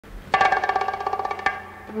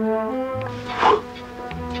Oh,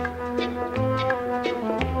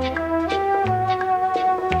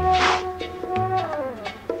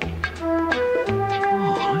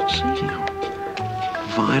 let's see.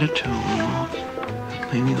 Invited to...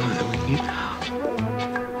 maybe...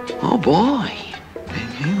 oh, boy.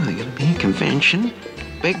 Maybe there's going to be a convention.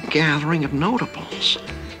 Big gathering of notables.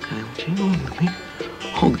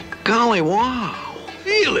 Oh, golly, wow.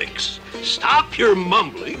 Felix, stop your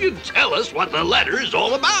mumbling and tell us what the letter is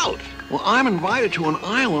all about. Well, I'm invited to an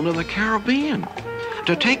island in the Caribbean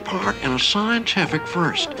to take part in a scientific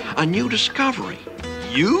first, a new discovery.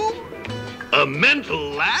 You? A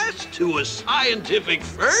mental last to a scientific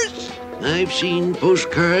first? I've seen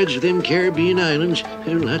postcards of them Caribbean islands.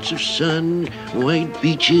 There are lots of sun, white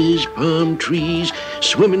beaches, palm trees,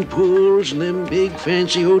 swimming pools, and them big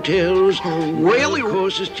fancy hotels. Oh, really?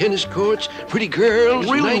 Courses, tennis courts, pretty girls,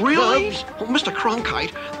 Really? nightclubs. Oh, Mr.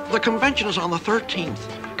 Cronkite, the convention is on the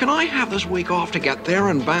 13th. Can I have this week off to get there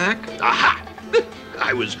and back? Aha!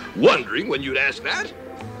 I was wondering when you'd ask that.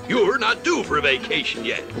 You're not due for a vacation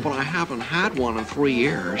yet. But I haven't had one in 3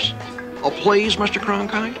 years. Oh, please, Mr.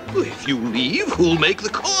 Cronkite? If you leave, who'll make the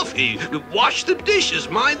coffee, wash the dishes,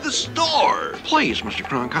 mind the store? Please, Mr.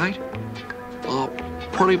 Cronkite.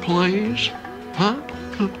 Pretty please? Huh?